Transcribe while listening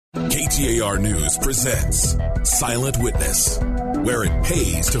KTAR News presents Silent Witness, where it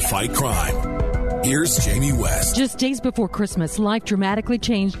pays to fight crime. Here's Jamie West. Just days before Christmas, life dramatically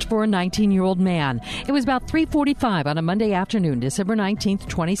changed for a 19-year-old man. It was about 3:45 on a Monday afternoon, December 19th,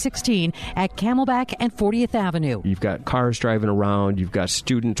 2016, at Camelback and 40th Avenue. You've got cars driving around. You've got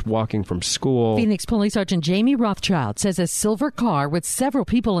students walking from school. Phoenix Police Sergeant Jamie Rothschild says a silver car with several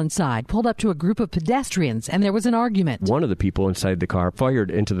people inside pulled up to a group of pedestrians, and there was an argument. One of the people inside the car fired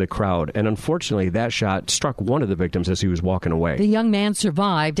into the crowd, and unfortunately, that shot struck one of the victims as he was walking away. The young man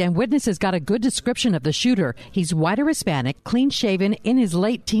survived, and witnesses got a good description of the shooter. He's white or Hispanic, clean-shaven, in his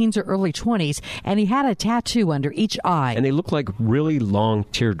late teens or early 20s, and he had a tattoo under each eye. And they look like really long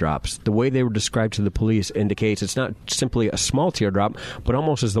teardrops. The way they were described to the police indicates it's not simply a small teardrop, but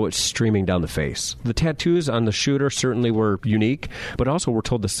almost as though it's streaming down the face. The tattoos on the shooter certainly were unique, but also we're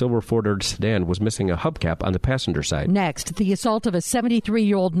told the silver Ford sedan was missing a hubcap on the passenger side. Next, the assault of a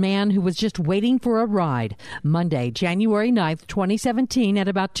 73-year-old man who was just waiting for a ride. Monday, January 9th, 2017, at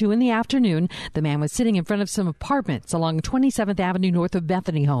about 2 in the afternoon, the man was sitting in front of some apartments along 27th Avenue north of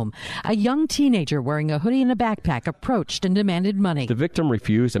Bethany Home. A young teenager wearing a hoodie and a backpack approached and demanded money. The victim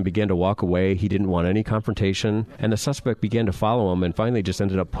refused and began to walk away. He didn't want any confrontation, and the suspect began to follow him and finally just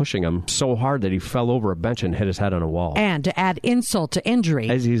ended up pushing him so hard that he fell over a bench and hit his head on a wall. And to add insult to injury,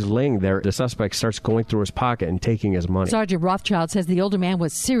 as he's laying there, the suspect starts going through his pocket and taking his money. Sergeant Rothschild says the older man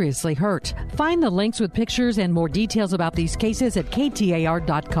was seriously hurt. Find the links with pictures and more details about these cases at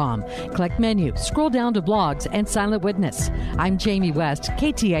KTAR.com. Click menu, scroll down to blogs and Silent Witness. I'm Jamie West,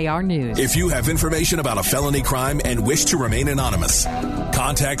 KTAR News. If you have information about a felony crime and wish to remain anonymous,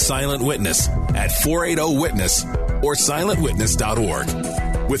 contact Silent Witness at 480-WITNESS or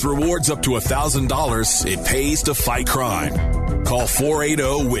silentwitness.org. With rewards up to $1,000, it pays to fight crime. Call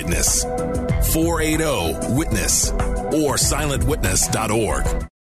 480-WITNESS, 480-WITNESS, or silentwitness.org.